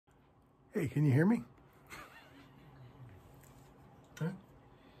Hey, can you hear me? Huh?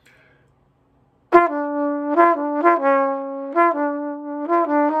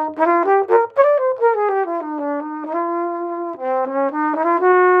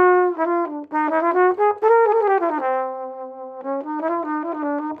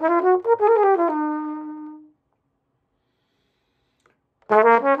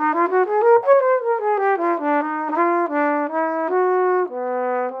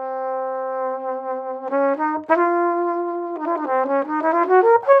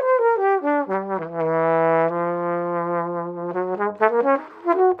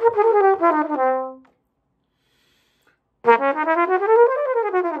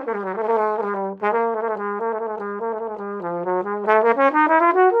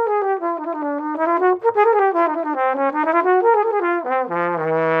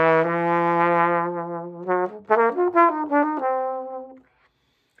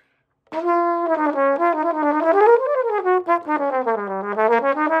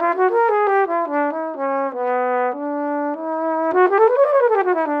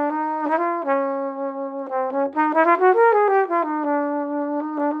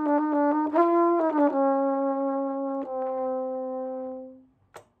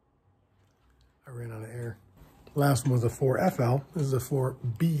 I ran out of air. Last one was a 4FL. This is a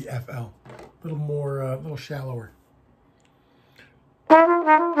 4BFL. A little more, a little shallower.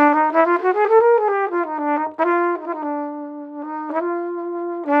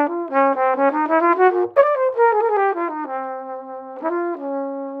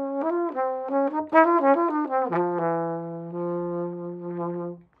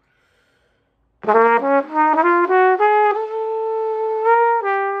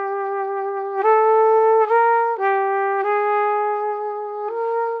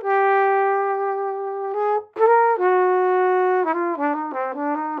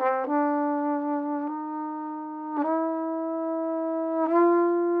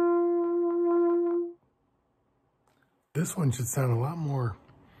 This one should sound a lot more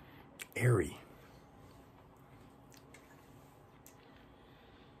airy.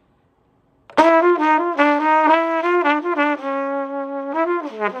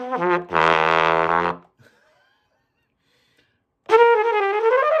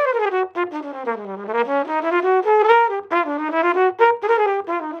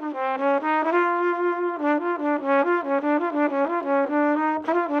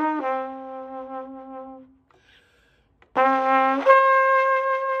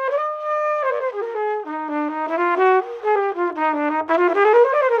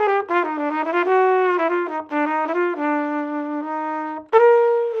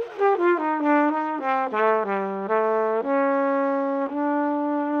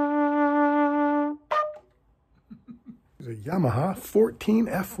 A Yamaha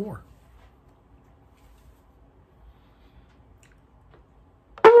 14F4.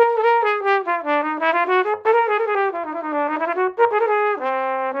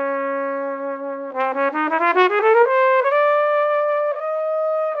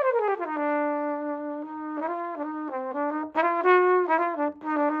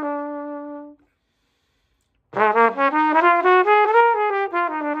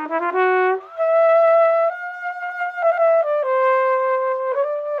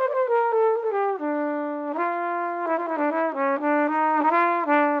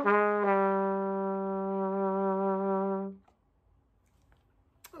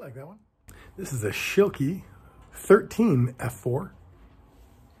 I like that one. This is a Schilke 13F4.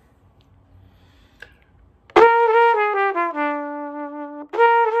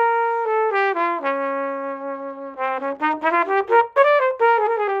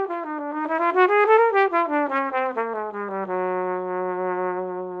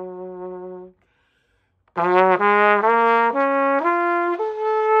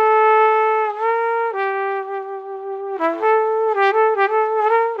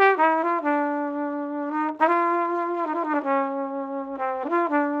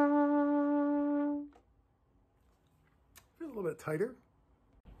 A little bit tighter.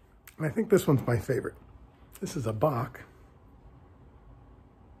 And I think this one's my favorite. This is a Bach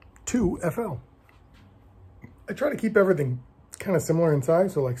 2FL. I try to keep everything kind of similar in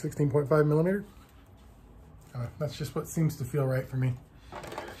size, so like 16.5 millimeter. That's just what seems to feel right for me.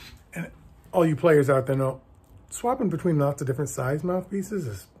 And all you players out there know, swapping between lots of different size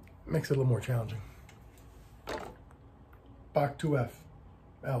mouthpieces makes it a little more challenging. Bach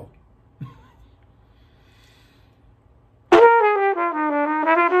 2FL.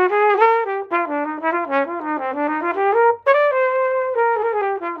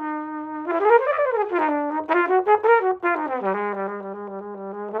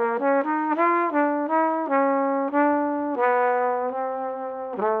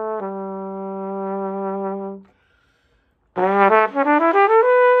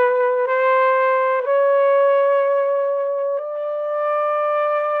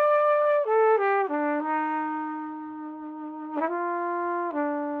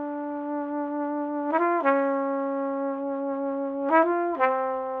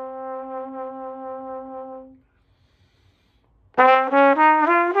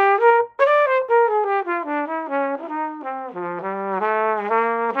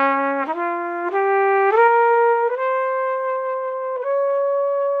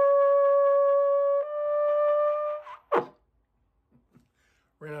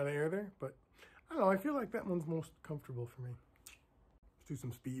 ran out of air there, but I don't know, I feel like that one's most comfortable for me. Let's do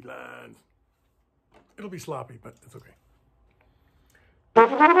some speed lines. It'll be sloppy, but it's okay.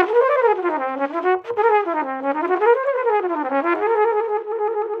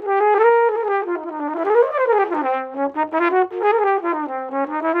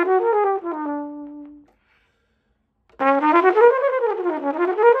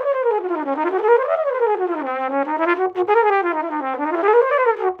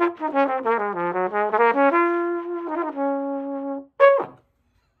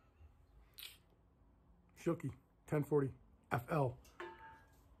 Schilke 1040-FL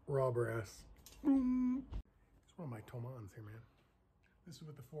raw brass. Boom. It's one of my Tomans here, man. This is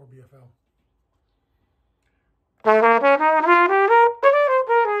with the 4BFL.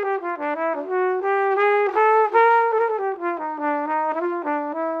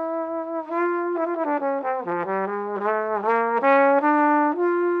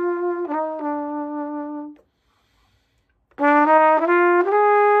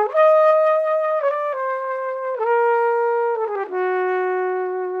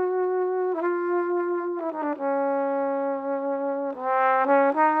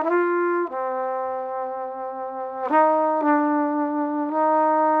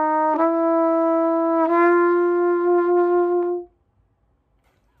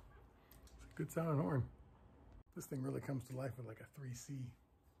 Good sounding horn. This thing really comes to life with like a 3C.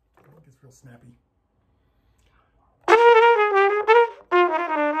 It gets real snappy.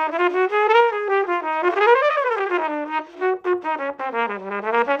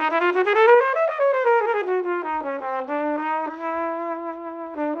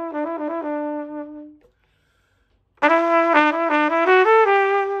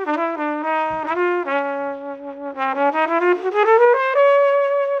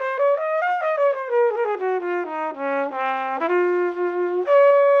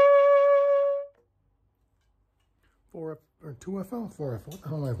 Or 2FL? 4FL. What the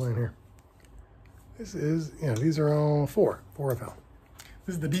hell am I playing here? This is, yeah, these are all 4FL.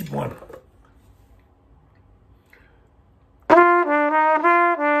 This is the deep one.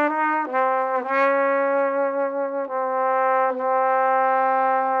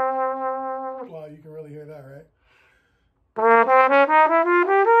 Wow, you can really hear that, right?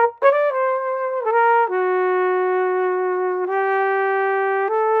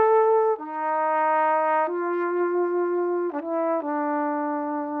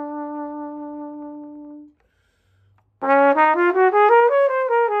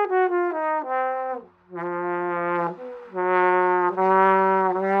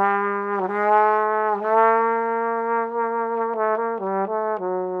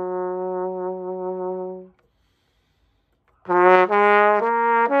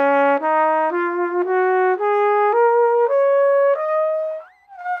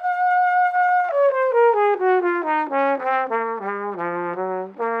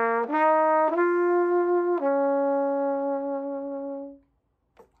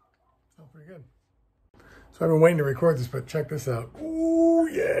 Pretty good. So I've been waiting to record this, but check this out. Ooh,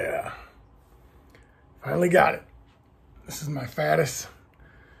 yeah. Finally got it. This is my Faddis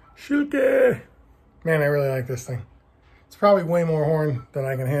Schilke. Man, I really like this thing. It's probably way more horn than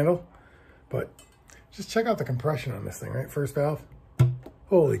I can handle, but just check out the compression on this thing, right? First valve.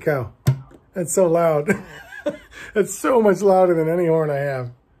 Holy cow. That's so loud. That's so much louder than any horn I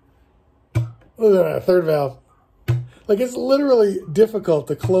have. Look at that, third valve. Like, it's literally difficult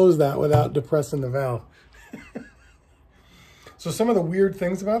to close that without depressing the valve. So some of the weird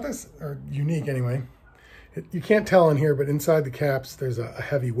things about this, are unique anyway. You can't tell in here, but inside the caps, there's a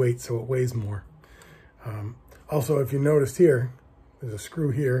heavy weight, so it weighs more. Also, if you noticed here, there's a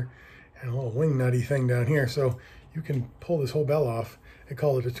screw here and a little wing nutty thing down here. So you can pull this whole bell off and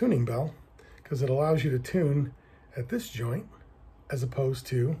call it a tuning bell, because it allows you to tune at this joint as opposed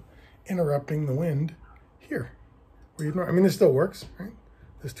to interrupting the wind here. I mean, this still works, right?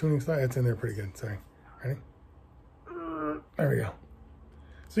 This tuning style, it's in there pretty good. Sorry. Ready? There we go.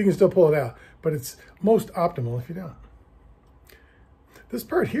 So you can still pull it out, but it's most optimal if you don't. This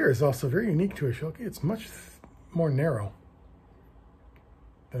part here is also very unique to a Schilke. It's much more narrow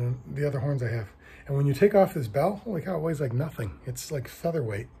than the other horns I have. And when you take off this bell, holy cow, it weighs like nothing. It's like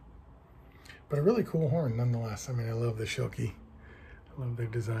featherweight. But a really cool horn nonetheless. I mean, I love the Schilke. I love their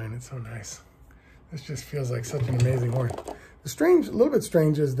design. It's so nice. This just feels like such an amazing horn. The a little bit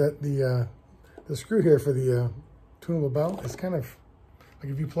strange is that the screw here for the tunable bell is kind of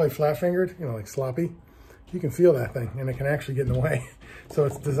like, if you play flat fingered, you know, like sloppy, you can feel that thing and it can actually get in the way. So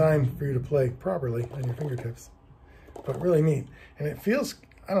it's designed for you to play properly on your fingertips, but really neat. And it feels,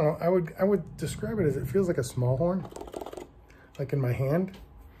 I don't know, I would describe it as, it feels like a small horn, like in my hand.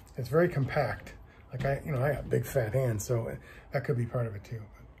 It's very compact. Like I got big fat hands, so that could be part of it too.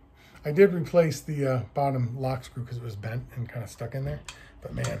 I did replace the bottom lock screw because it was bent and kind of stuck in there.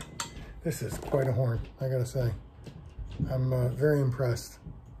 But man, this is quite a horn, I gotta say. I'm very impressed.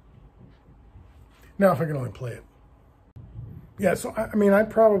 Now, if I can only play it. Yeah, so I mean, I'm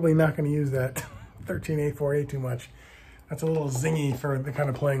probably not going to use that 13-8-4-8 too much. That's a little zingy for the kind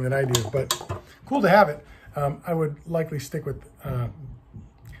of playing that I do, but cool to have it. I would likely stick with, I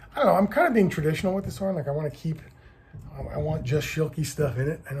don't know, I'm kind of being traditional with this horn. Like I want just Schilke stuff in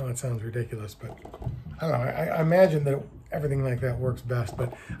it. I know that sounds ridiculous, but I don't know. I imagine that everything like that works best,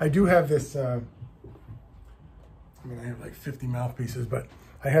 but I do have this, I mean, I have like 50 mouthpieces, but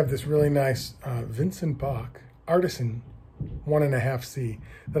I have this really nice Vincent Bach Artisan 1.5C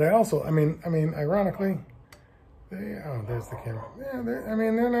that I also, I mean, ironically, oh, there's the camera. Yeah, I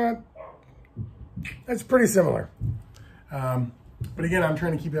mean, they're not, it's pretty similar. But again, I'm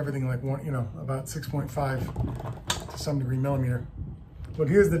trying to keep everything like one, about 6.5 to some degree millimeter. But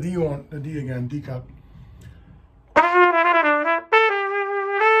here's the D one, the D again, D cup.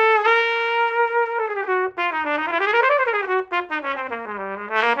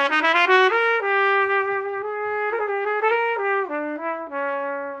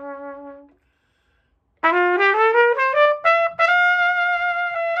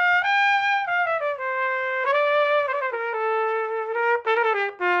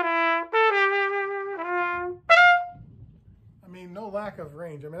 No lack of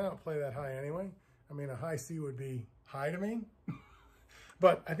range. I mean, I don't play that high anyway. I mean, a high C would be high to me,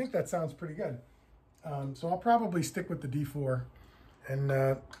 but I think that sounds pretty good. So I'll probably stick with the D4, and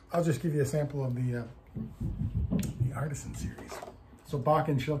I'll just give you a sample of the Artisan series. So Bach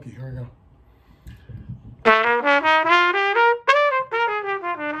and Schilke, here we go.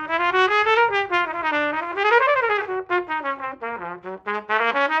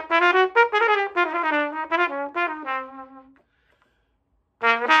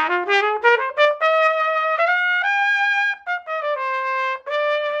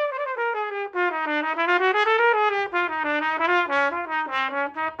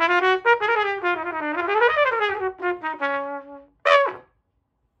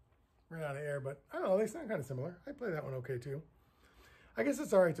 But I don't know, they sound kind of similar. I play that one okay too. I guess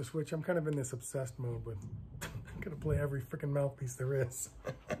it's all right to switch. I'm kind of in this obsessed mode with I'm gonna play every freaking mouthpiece there is.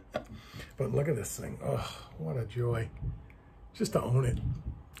 But look at this thing. Oh, what a joy. Just to own it.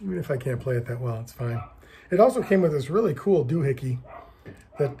 Even if I can't play it that well, it's fine. It also came with this really cool doohickey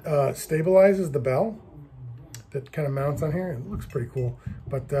that stabilizes the bell, that kind of mounts on here. It looks pretty cool,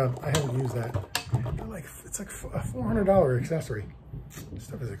 but I haven't used that. It's like a $400 accessory. This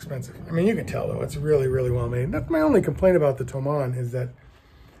stuff is expensive. I mean, you can tell though, it's really, really well made. That's my only complaint about the Thomann is that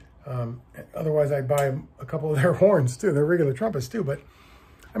otherwise I'd buy a couple of their horns too, their regular trumpets too. But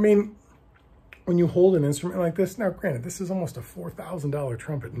I mean, when you hold an instrument like this, now granted, this is almost a $4,000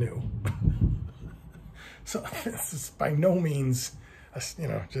 trumpet new. So this is by no means,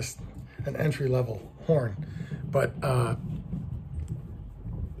 just an entry-level horn. But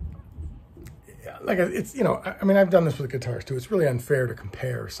like it's, I mean, I've done this with guitars too. It's really unfair to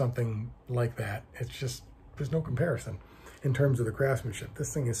compare something like that. It's just, there's no comparison in terms of the craftsmanship.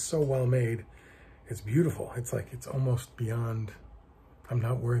 This thing is so well made. It's beautiful. It's like, it's almost beyond, I'm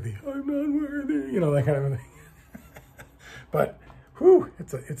not worthy. I'm not worthy. That kind of thing. But, whew,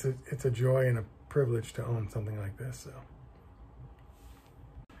 it's a joy and a privilege to own something like this, so.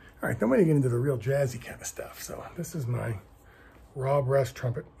 All right, then when you get into the real jazzy kind of stuff. So this is my raw breast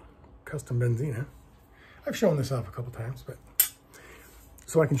trumpet. Custom Benzina. I've shown this off a couple times, but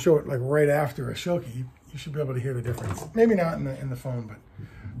so I can show it like right after a Schilke. You should be able to hear the difference. Maybe not in the phone, but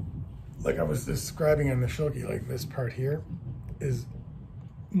like I was describing on the Schilke, like this part here is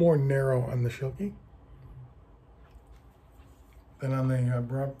more narrow on the Schilke than on the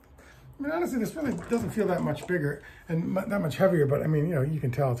broad. I mean, honestly, this really doesn't feel that much bigger and that much heavier, but I mean, you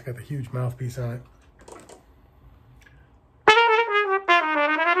can tell it's got the huge mouthpiece on it.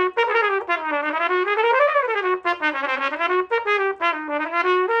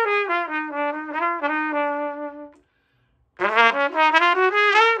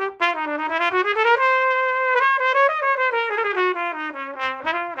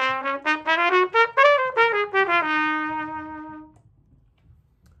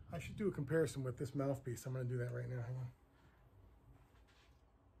 I should do a comparison with this mouthpiece. I'm going to do that right now. Hang on.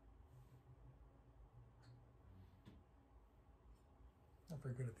 Not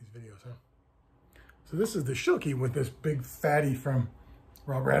very good at these videos, huh? So this is the Schilke with this big fatty from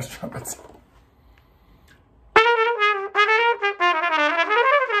Raw Brass Trumpets.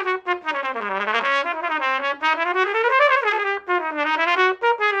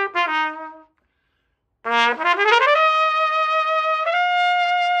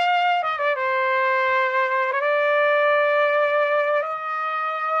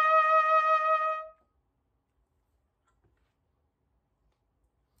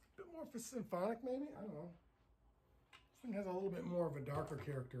 more for symphonic, maybe? I don't know. This thing has a little bit more of a darker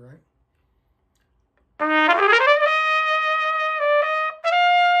character, right?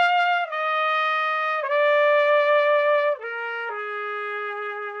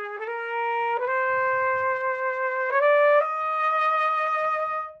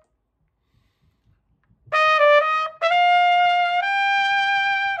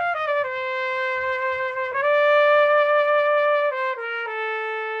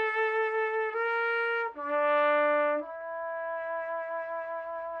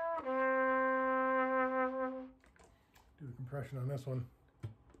 Do the compression on this one.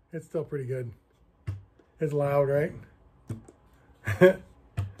 It's still pretty good. It's loud, right? I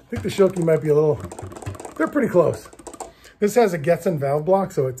think the Schilke might be a little, they're pretty close. This has a Getzen valve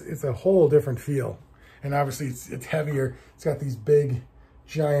block, so it's a whole different feel. And obviously it's heavier. It's got these big,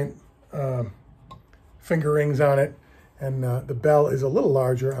 giant finger rings on it. And the bell is a little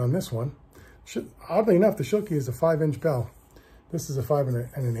larger on this one. Oddly enough, the Schilke is a 5-inch bell. This is a 5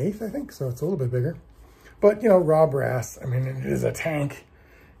 1/8, I think, so it's a little bit bigger. But, you know, raw brass, I mean, it is a tank.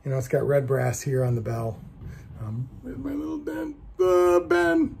 You know, it's got red brass here on the bell. Where's my little Ben?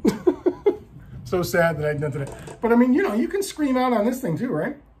 Ben! So sad that I dented it. But, I mean, you know, you can scream out on this thing too,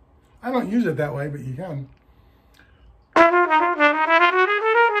 right? I don't use it that way, but you can.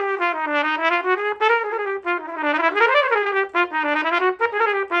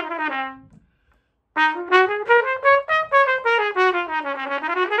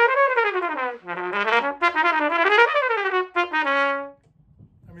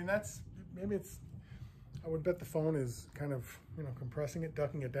 Maybe it's, I would bet the phone is kind of, you know, compressing it,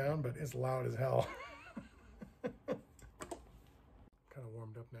 ducking it down, but it's loud as hell. Kind of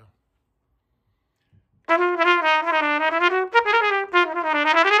warmed up now.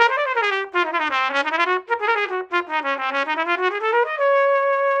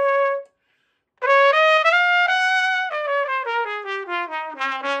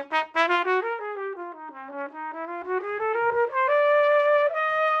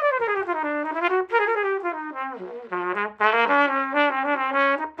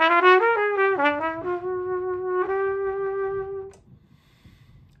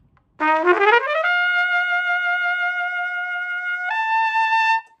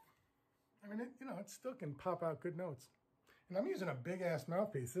 It still can pop out good notes. And I'm using a big ass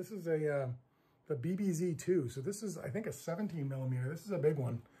mouthpiece. This is the BBZ2. So this is, I think, a 17mm. This is a big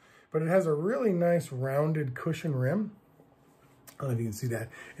one, but it has a really nice rounded cushion rim. I don't know if you can see that.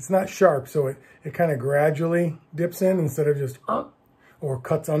 It's not sharp, so it kind of gradually dips in instead of just or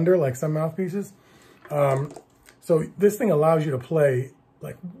cuts under like some mouthpieces. So this thing allows you to play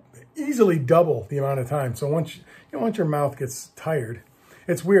like easily double the amount of time. So once once your mouth gets tired,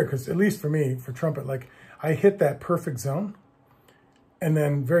 it's weird because at least for me, for trumpet, like I hit that perfect zone, and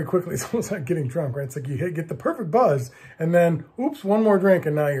then very quickly it's almost like getting drunk, right? It's like you get the perfect buzz, and then oops, one more drink,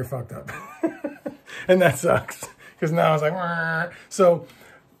 and now you're fucked up, and that sucks because now it's like Wah. So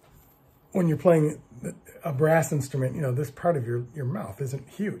when you're playing a brass instrument, you know this part of your mouth isn't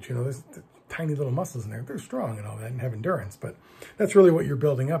huge. You know there's tiny little muscles in there. They're strong and all that and have endurance, but that's really what you're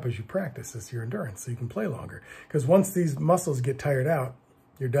building up as you practice is your endurance, so you can play longer. Because once these muscles get tired out,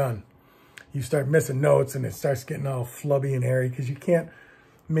 you're done. You start missing notes and it starts getting all flubby and airy because you can't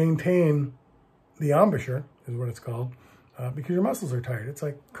maintain the embouchure, is what it's called, because your muscles are tired. It's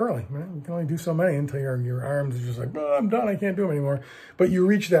like curling. You can only do so many until your arms are just like, oh, I'm done, I can't do them anymore. But you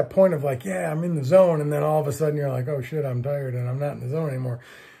reach that point of like, yeah, I'm in the zone, and then all of a sudden you're like, oh shit, I'm tired and I'm not in the zone anymore.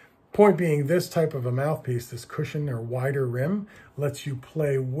 Point being, this type of a mouthpiece, this cushion or wider rim, lets you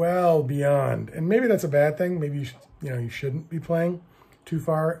play well beyond. And maybe that's a bad thing. Maybe you shouldn't be playing too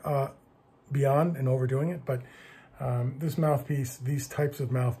far beyond and overdoing it. But this mouthpiece, these types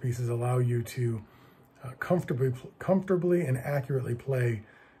of mouthpieces allow you to comfortably and accurately play,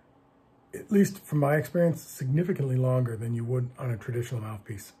 at least from my experience, significantly longer than you would on a traditional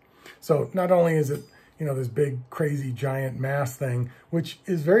mouthpiece. So not only is it this big, crazy, giant mass thing, which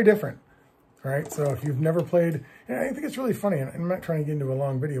is very different, right? So if you've never played, and I think it's really funny, and I'm not trying to get into a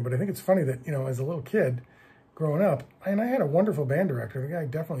long video, but I think it's funny that, as a little kid growing up, and I had a wonderful band director. The guy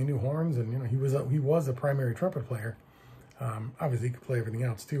definitely knew horns, and, he was a primary trumpet player. Obviously, he could play everything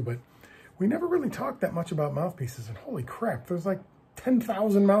else too, but we never really talked that much about mouthpieces, and holy crap, there's like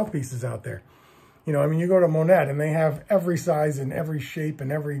 10,000 mouthpieces out there. You go to Monette and they have every size and every shape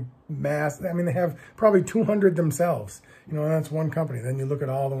and every mass. They have probably 200 themselves, and that's one company. Then you look at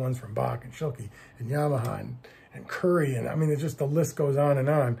all the ones from Bach and Schilke and Yamaha and Curry. And it's just, the list goes on and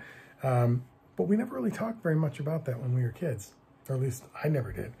on. But we never really talked very much about that when we were kids, or at least I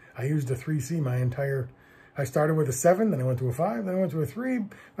never did. I used a 3C I started with a 7, then I went to a 5, then I went to a 3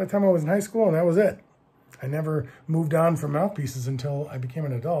 by the time I was in high school, and that was it. I never moved on from mouthpieces until I became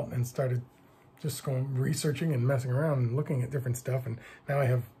an adult and started just going researching and messing around and looking at different stuff. And now I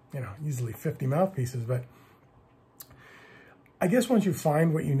have, easily 50 mouthpieces. But I guess once you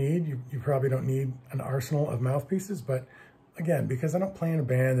find what you need, you probably don't need an arsenal of mouthpieces. But again, because I don't play in a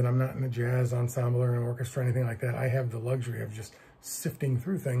band and I'm not in a jazz ensemble or an orchestra or anything like that, I have the luxury of just sifting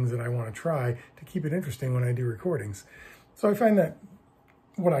through things that I want to try to keep it interesting when I do recordings. So I find that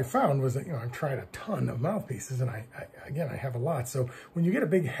what I found was that, I've tried a ton of mouthpieces, and I have a lot. So when you get a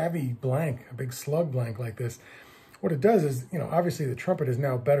big heavy blank, a big slug blank like this, what it does is, obviously the trumpet is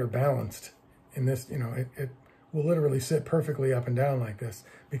now better balanced in this, it will literally sit perfectly up and down like this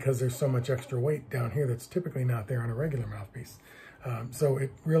because there's so much extra weight down here that's typically not there on a regular mouthpiece. So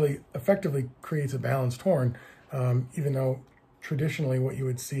it really effectively creates a balanced horn, even though traditionally what you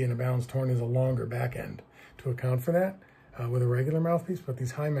would see in a balanced horn is a longer back end to account for that. With a regular mouthpiece, but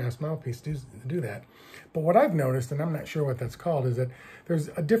these high mass mouthpieces do that. But what I've noticed, and I'm not sure what that's called, is that there's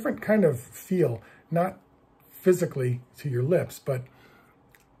a different kind of feel, not physically to your lips, but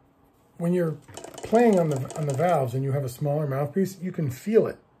when you're playing on the valves and you have a smaller mouthpiece, you can feel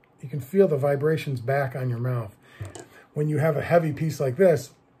it. You can feel the vibrations back on your mouth. When you have a heavy piece like this,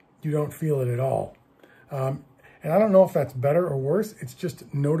 you don't feel it at all. And I don't know if that's better or worse. It's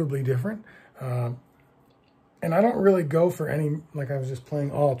just notably different. And I don't really go for any, like I was just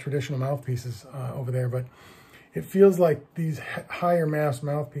playing all traditional mouthpieces over there, but it feels like these higher mass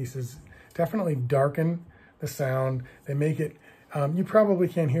mouthpieces definitely darken the sound. They make it, you probably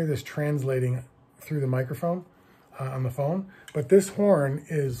can't hear this translating through the microphone on the phone, but this horn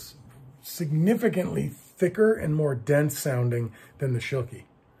is significantly thicker and more dense sounding than the Schilke.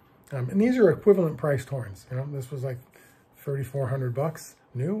 And these are equivalent priced horns. This was like $3,400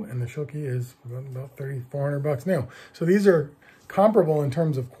 new, and the Schilke is about $3,400 new. So these are comparable in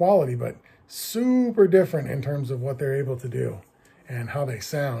terms of quality, but super different in terms of what they're able to do and how they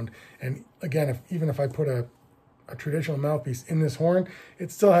sound. And again, even if I put a traditional mouthpiece in this horn,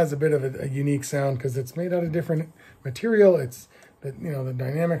 it still has a bit of a unique sound because it's made out of different material. It's the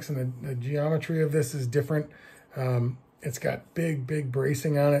dynamics and the geometry of this is different. It's got big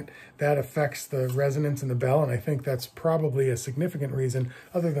bracing on it. That affects the resonance in the bell, and I think that's probably a significant reason,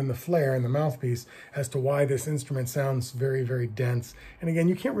 other than the flare in the mouthpiece, as to why this instrument sounds very dense. And again,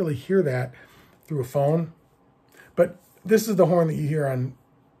 you can't really hear that through a phone, but this is the horn that you hear on,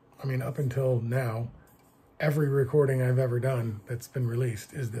 up until now, every recording I've ever done that's been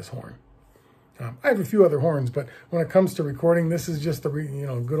released is this horn. I have a few other horns, but when it comes to recording, this is just the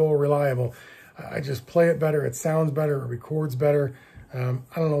good old reliable. I just play it better, it sounds better, it records better. I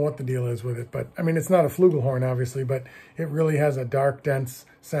don't know what the deal is with it, but it's not a flugelhorn, obviously, but it really has a dark, dense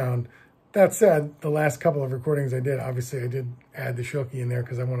sound. That said, the last couple of recordings I did, obviously I did add the Schilke in there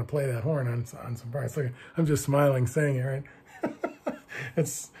because I want to play that horn on some parts. Look, I'm just smiling saying it, right?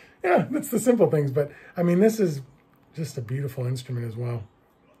 It's the simple things, but this is just a beautiful instrument as well.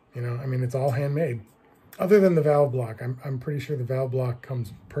 It's all handmade. Other than the valve block, I'm pretty sure the valve block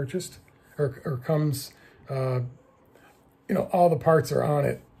comes purchased. Or comes, all the parts are on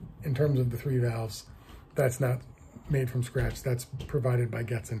it in terms of the 3 valves. That's not made from scratch. That's provided by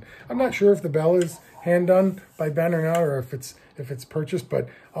Getson. I'm not sure if the bell is hand done by Ben or not, or if it's purchased, but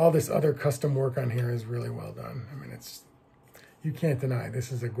all this other custom work on here is really well done. You can't deny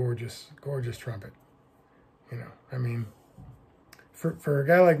this is a gorgeous trumpet. For a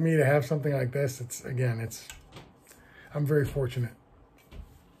guy like me to have something like this, I'm very fortunate.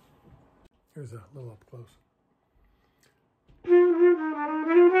 Here's a little up close.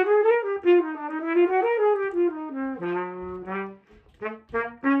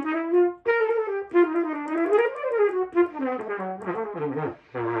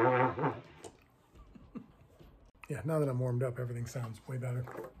 Yeah, now that I'm warmed up, everything sounds way better.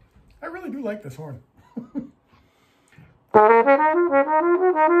 I really do like this horn.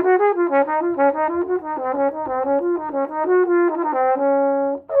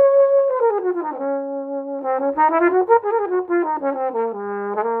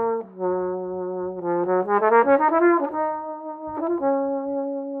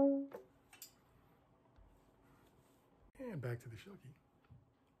 And back to the Schilke.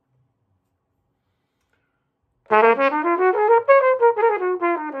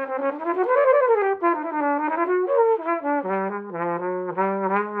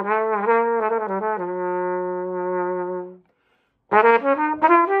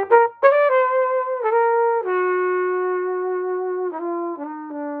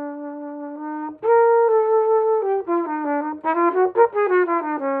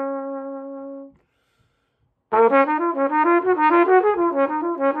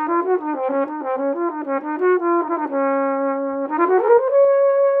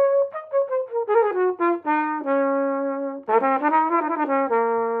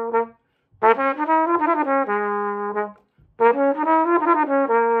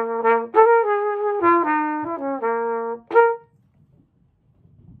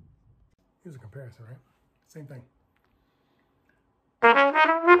 comparison, right? Same thing.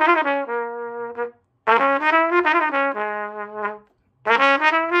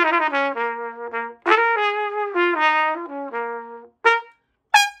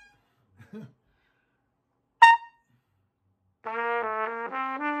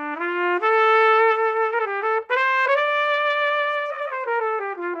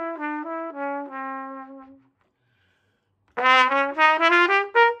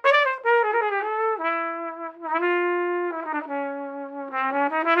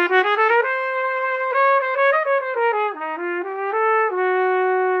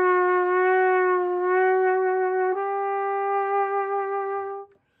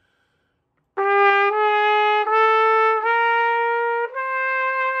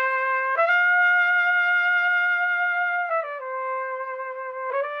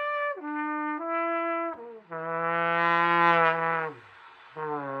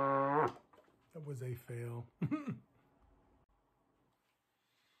 That was a fail.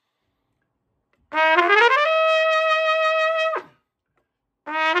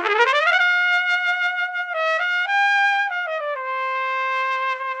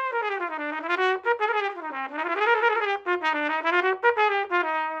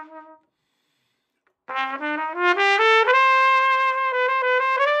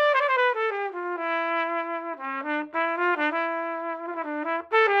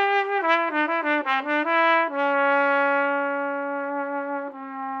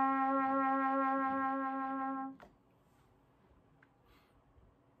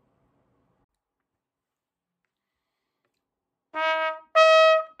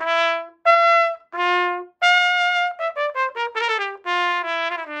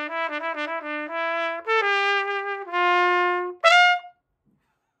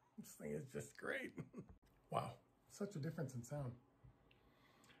 This thing is just great. Wow, such a difference in sound.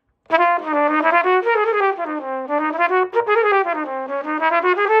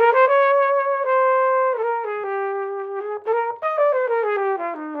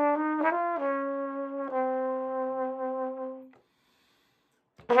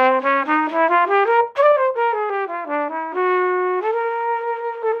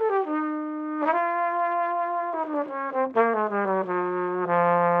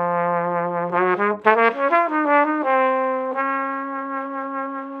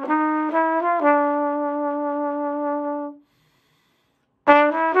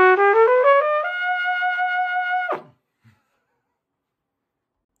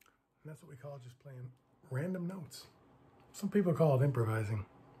 And that's what we call just playing random notes. Some people call it improvising.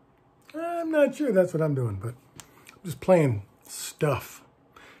 I'm not sure that's what I'm doing, but I'm just playing stuff.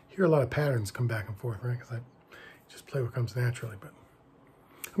 Hear a lot of patterns come back and forth, right? Because I just play what comes naturally. But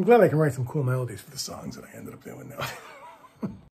I'm glad I can write some cool melodies for the songs that I ended up doing now.